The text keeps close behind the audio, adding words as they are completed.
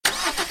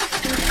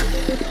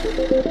Hey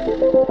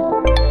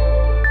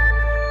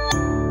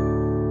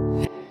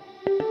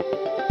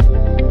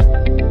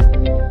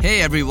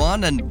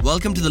everyone, and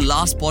welcome to the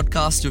last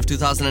podcast of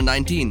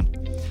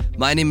 2019.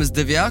 My name is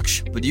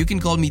Divyaksh, but you can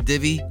call me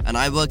Divi, and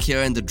I work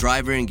here in the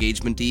driver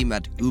engagement team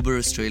at Uber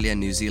Australia and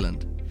New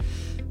Zealand.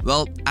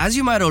 Well, as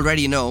you might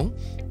already know,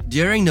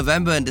 during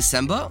November and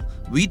December,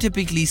 we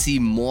typically see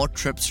more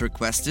trips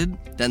requested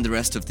than the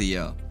rest of the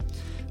year.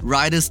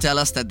 Riders tell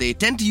us that they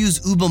tend to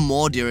use Uber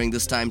more during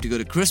this time to go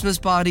to Christmas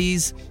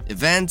parties,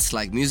 events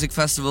like music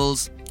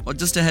festivals, or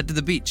just to head to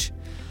the beach.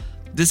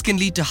 This can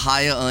lead to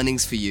higher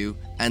earnings for you,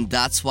 and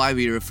that's why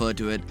we refer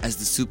to it as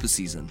the super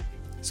season.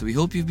 So we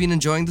hope you've been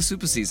enjoying the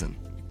super season.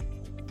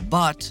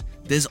 But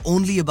there's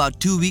only about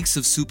 2 weeks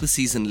of super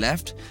season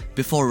left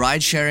before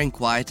ride sharing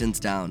quietens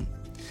down.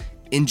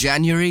 In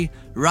January,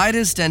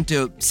 riders tend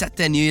to set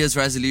their New Year's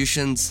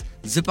resolutions,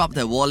 zip up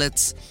their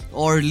wallets,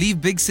 or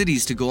leave big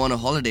cities to go on a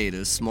holiday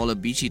to smaller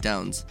beachy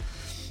towns.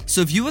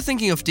 So if you were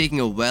thinking of taking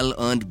a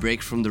well-earned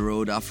break from the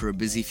road after a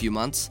busy few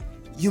months,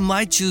 you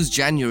might choose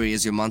January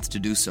as your month to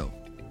do so.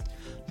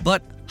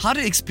 But how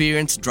do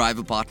experienced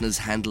driver partners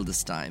handle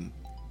this time?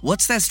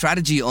 What's their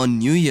strategy on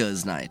New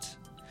Year's night?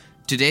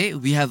 Today,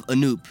 we have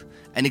Anoop,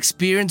 an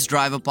experienced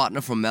driver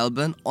partner from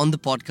Melbourne, on the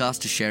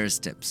podcast to share his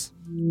tips.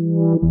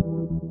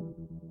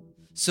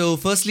 So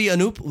firstly,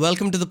 Anoop,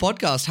 welcome to the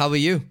podcast. How are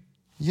you?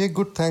 Yeah,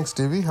 good. Thanks,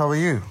 Devi. How are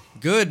you?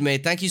 Good,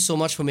 mate. Thank you so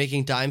much for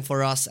making time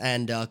for us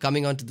and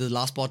coming on to the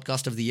last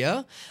podcast of the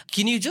year.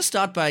 Can you just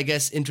start by,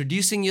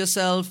 introducing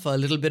yourself, a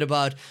little bit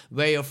about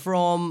where you're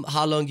from,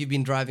 how long you've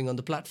been driving on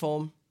the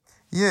platform?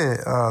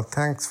 Yeah,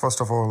 thanks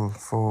first of all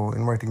for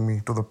inviting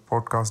me to the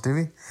podcast,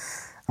 Devi.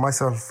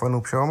 Myself,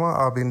 Anoop Sharma.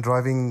 I've been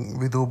driving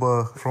with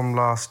Uber from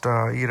last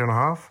year and a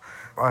half.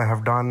 I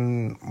have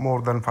done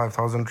more than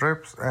 5,000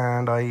 trips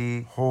and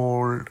I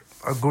hold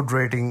a good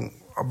rating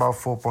above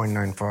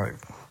 4.95.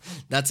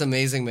 That's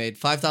amazing, mate.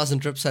 5,000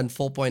 trips and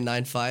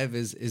 4.95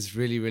 is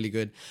really, really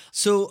good.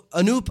 So,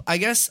 Anoop,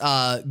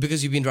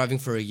 because you've been driving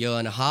for a year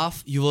and a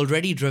half, you've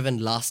already driven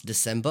last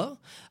December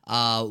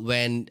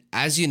when,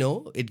 as you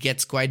know, it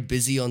gets quite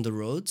busy on the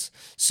roads.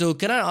 So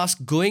can I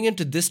ask, going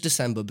into this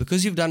December,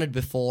 because you've done it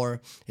before,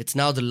 it's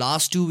now the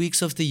last 2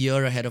 weeks of the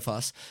year ahead of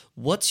us,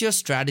 what's your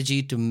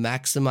strategy to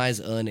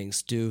maximize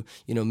earnings, to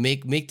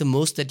make the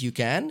most that you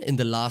can in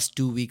the last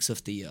 2 weeks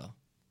of the year?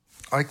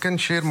 I can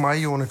share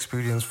my own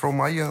experience. From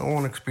my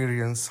own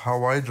experience,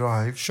 how I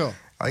drive. Sure.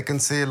 I can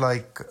say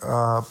I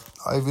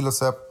will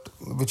accept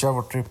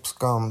whichever trips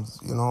comes,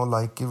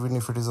 even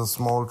if it is a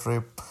small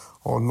trip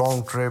or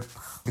long trip,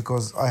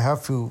 because I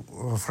have few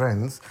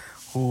friends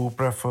who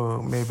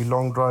prefer maybe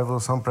long drive or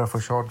some prefer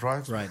short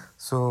drives. Right.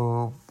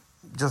 So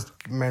just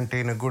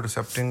maintain a good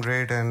accepting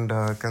rate and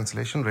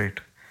cancellation rate.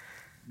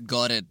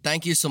 Got it.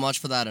 Thank you so much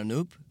for that,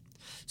 Anoop.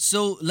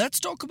 So let's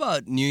talk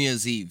about New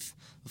Year's Eve.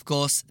 Of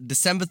course,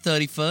 December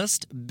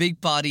 31st,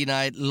 big party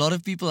night, a lot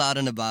of people out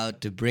and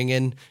about to bring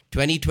in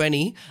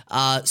 2020.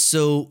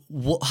 So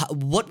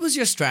what was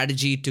your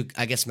strategy to,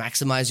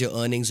 maximize your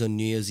earnings on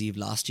New Year's Eve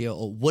last year?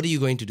 Or what are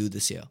you going to do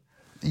this year?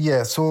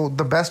 Yeah, so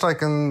the best I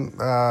can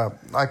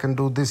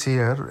do this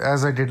year,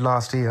 as I did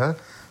last year,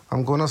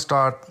 I'm going to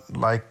start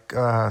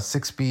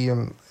 6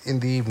 p.m. in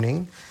the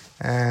evening.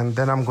 And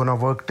then I'm going to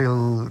work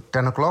till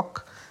 10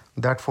 o'clock,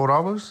 that 4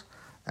 hours.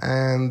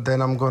 And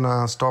then I'm going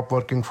to stop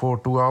working for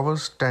 2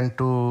 hours, 10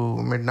 to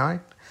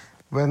midnight.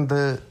 When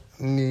the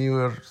New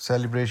Year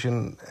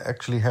celebration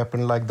actually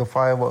happened, like the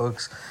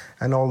fireworks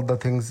and all the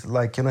things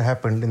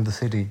happened in the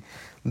city,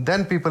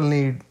 then people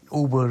need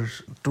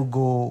Ubers to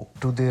go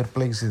to their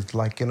places,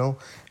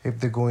 if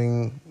they're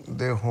going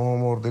their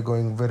home or they're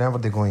going wherever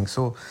they're going.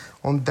 So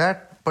on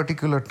that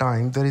particular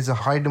time, there is a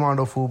high demand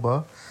of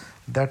Uber.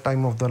 That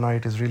time of the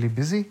night is really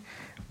busy.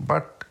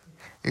 But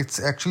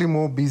it's actually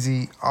more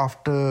busy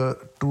after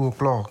 2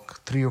 o'clock,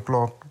 3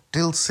 o'clock,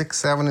 till 6,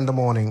 7 in the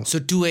morning. So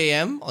 2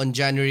 a.m. on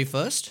January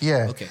 1st?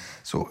 Yeah. Okay.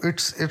 So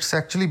it's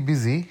actually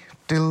busy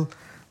till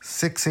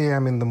 6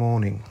 a.m. in the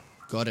morning.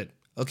 Got it.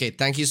 Okay,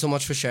 thank you so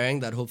much for sharing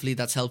that. Hopefully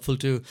that's helpful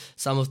to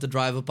some of the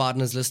driver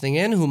partners listening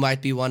in who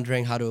might be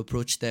wondering how to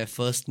approach their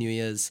first New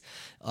Year's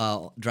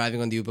driving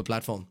on the Uber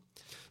platform.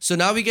 So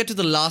now we get to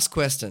the last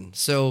question.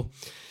 So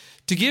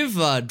to give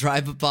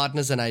driver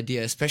partners an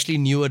idea, especially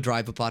newer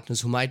driver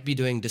partners who might be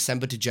doing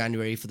December to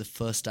January for the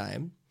first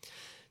time,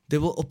 there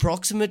were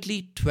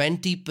approximately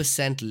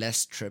 20%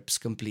 less trips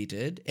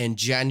completed in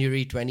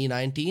January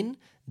 2019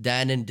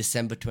 than in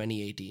December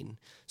 2018.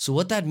 So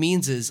what that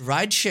means is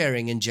ride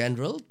sharing in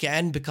general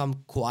can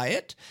become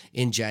quiet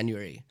in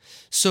January.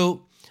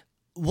 So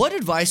what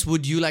advice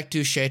would you like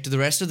to share to the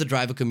rest of the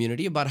driver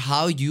community about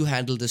how you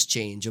handle this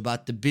change,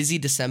 about the busy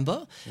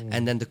December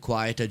and then the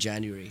quieter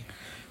January?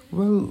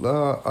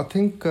 Well, I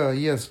think,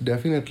 yes,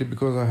 definitely,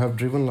 because I have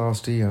driven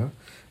last year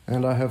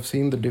and I have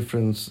seen the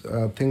difference.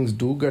 Things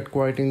do get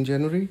quiet in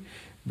January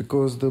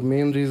because the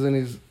main reason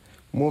is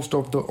most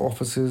of the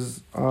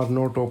offices are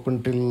not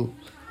open till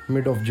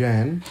mid of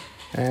Jan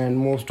and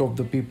most of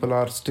the people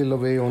are still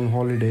away on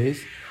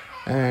holidays,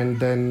 and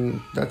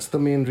then that's the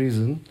main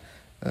reason.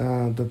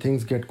 the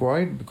things get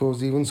quiet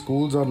because even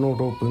schools are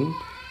not open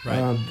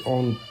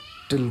on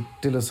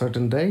till a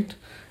certain date.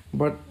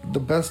 But the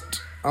best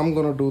I'm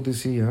gonna do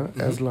this year,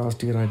 as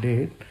last year I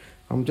did,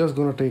 I'm just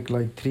gonna take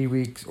like 3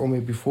 weeks or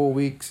maybe 4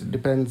 weeks,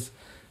 depends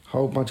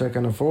how much I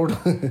can afford.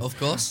 Of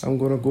course. I'm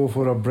gonna go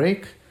for a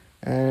break,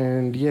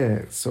 and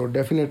yeah, so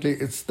definitely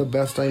it's the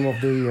best time of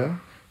the year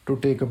to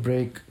take a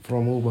break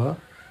from Uber.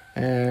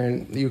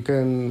 And you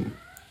can,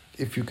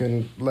 if you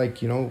can,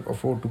 like,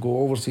 afford to go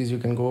overseas, you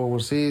can go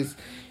overseas.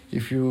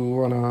 If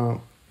you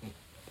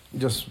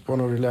just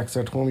wanna relax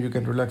at home, you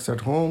can relax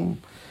at home.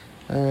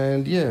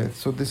 And yeah,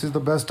 so this is the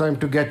best time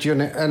to get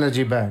your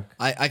energy back.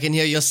 I can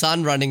hear your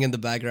son running in the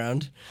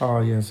background.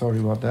 Oh yeah, sorry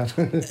about that.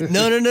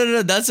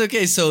 No, that's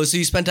okay. So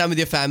you spend time with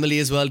your family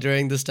as well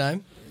during this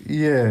time?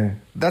 Yeah,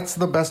 that's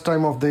the best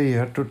time of the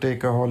year to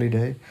take a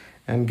holiday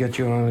and get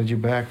your energy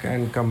back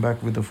and come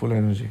back with the full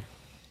energy.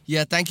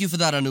 Yeah, thank you for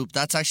that, Anup.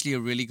 That's actually a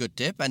really good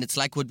tip. And it's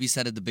like what we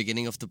said at the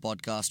beginning of the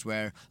podcast,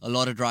 where a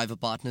lot of driver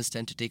partners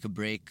tend to take a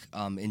break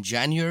in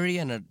January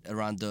and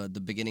around the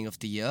beginning of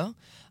the year.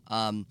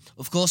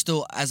 Of course,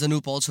 though, as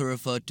Anup also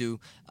referred to,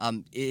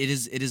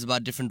 it is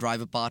about different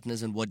driver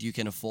partners and what you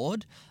can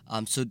afford.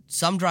 So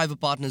some driver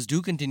partners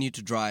do continue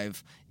to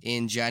drive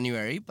in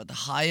January, but the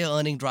higher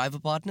earning driver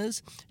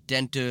partners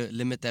tend to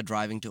limit their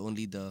driving to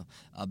only the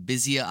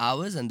busier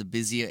hours and the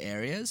busier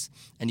areas.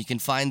 And you can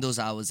find those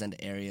hours and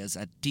areas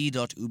at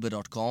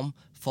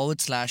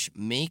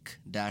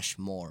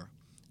t.uber.com/make-more.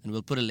 And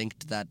we'll put a link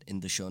to that in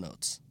the show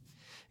notes.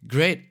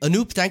 Great.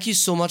 Anup, thank you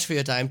so much for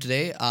your time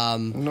today.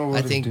 No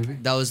worries, I think Divi.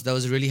 that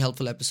was a really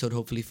helpful episode,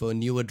 hopefully for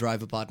newer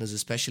driver partners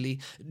especially.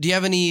 Do you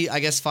have any,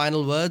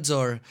 final words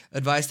or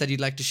advice that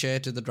you'd like to share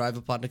to the driver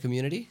partner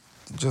community?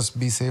 Just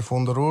be safe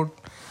on the road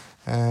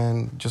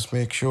and just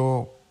make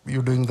sure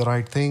you're doing the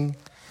right thing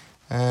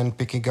and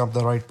picking up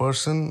the right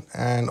person,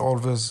 and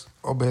always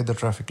obey the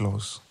traffic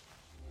laws.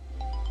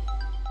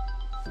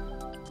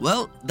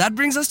 Well, that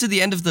brings us to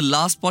the end of the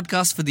last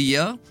podcast for the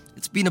year.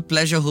 It's been a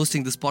pleasure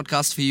hosting this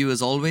podcast for you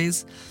as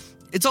always.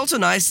 It's also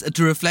nice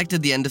to reflect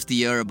at the end of the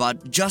year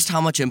about just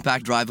how much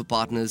impact driver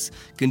partners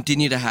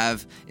continue to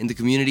have in the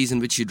communities in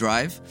which you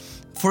drive.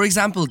 For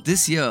example,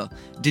 this year,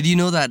 did you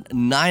know that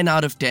 9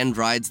 out of 10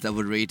 rides that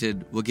were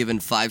rated were given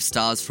 5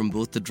 stars from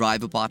both the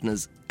driver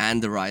partners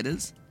and the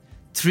riders?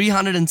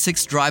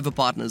 306 driver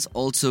partners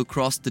also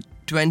crossed the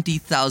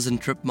 20,000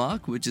 trip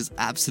mark, which is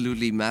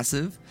absolutely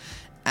massive.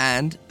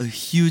 And a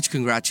huge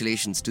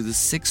congratulations to the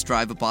 6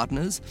 driver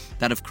partners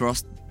that have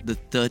crossed the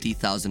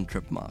 30,000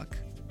 trip mark.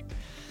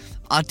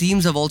 Our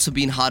teams have also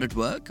been hard at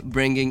work,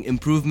 bringing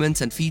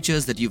improvements and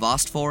features that you've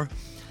asked for.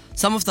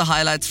 Some of the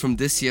highlights from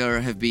this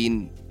year have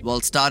been,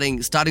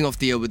 starting off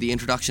the year with the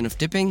introduction of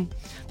tipping,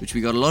 which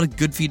we got a lot of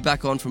good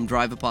feedback on from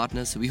driver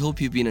partners, so we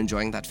hope you've been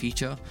enjoying that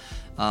feature.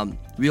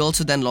 We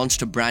also then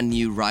launched a brand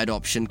new ride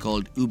option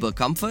called Uber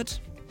Comfort.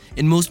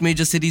 In most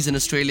major cities in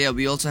Australia,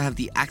 we also have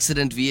the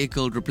Accident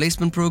Vehicle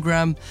Replacement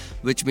Program,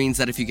 which means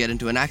that if you get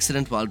into an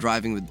accident while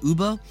driving with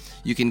Uber,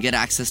 you can get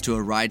access to a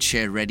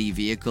rideshare-ready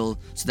vehicle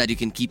so that you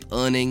can keep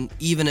earning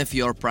even if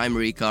your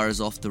primary car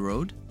is off the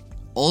road.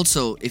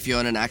 Also, if you're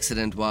in an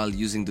accident while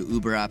using the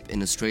Uber app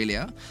in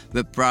Australia,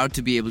 we're proud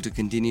to be able to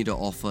continue to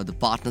offer the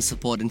partner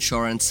support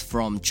insurance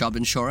from Chubb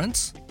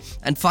Insurance.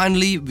 And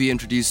finally, we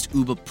introduced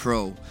Uber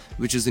Pro,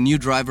 which is a new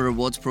driver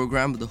rewards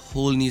program with a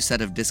whole new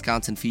set of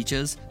discounts and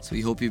features, so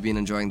we hope you've been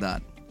enjoying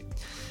that.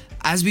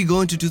 As we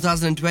go into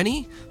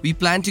 2020, we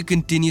plan to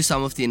continue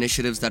some of the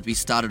initiatives that we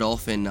started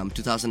off in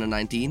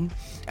 2019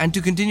 and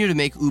to continue to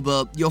make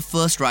Uber your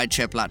first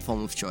rideshare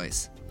platform of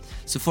choice.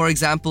 So for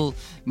example,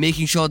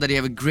 making sure that you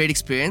have a great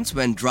experience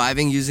when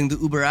driving using the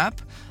Uber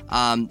app,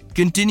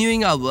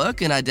 continuing our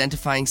work in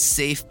identifying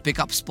safe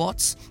pickup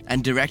spots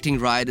and directing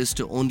riders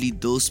to only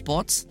those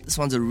spots. This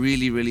one's a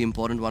really, really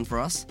important one for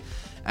us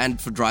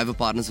and for driver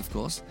partners, of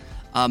course.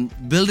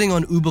 Building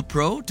on Uber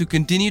Pro to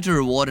continue to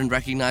reward and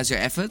recognize your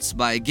efforts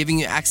by giving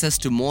you access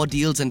to more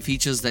deals and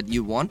features that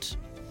you want.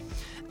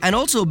 And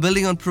also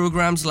building on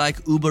programs like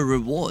Uber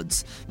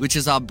Rewards, which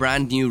is our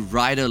brand new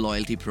rider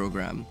loyalty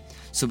program.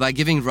 So by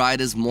giving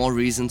riders more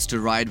reasons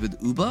to ride with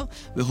Uber,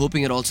 we're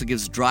hoping it also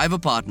gives driver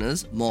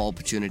partners more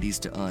opportunities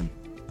to earn.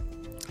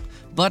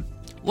 But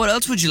what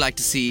else would you like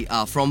to see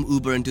from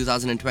Uber in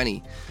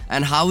 2020?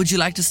 And how would you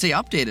like to stay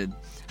updated?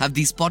 Have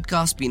these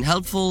podcasts been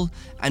helpful?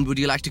 And would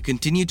you like to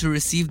continue to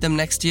receive them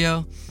next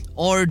year?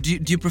 Or do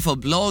you prefer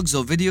blogs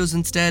or videos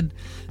instead?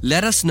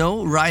 Let us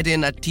know. Write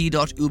in at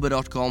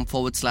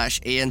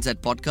t.uber.com/ANZ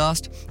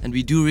podcast. And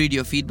we do read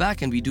your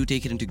feedback and we do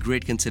take it into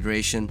great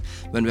consideration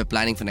when we're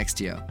planning for next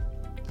year.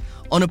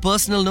 On a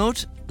personal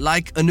note,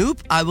 like Anup,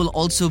 I will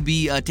also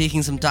be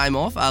taking some time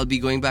off. I'll be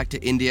going back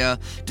to India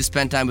to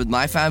spend time with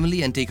my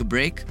family and take a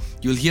break.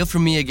 You'll hear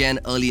from me again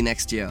early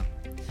next year.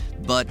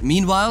 But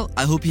meanwhile,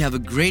 I hope you have a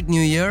great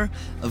new year,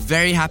 a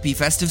very happy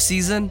festive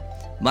season.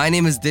 My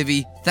name is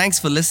Divi. Thanks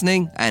for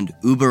listening and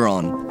Uber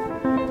on.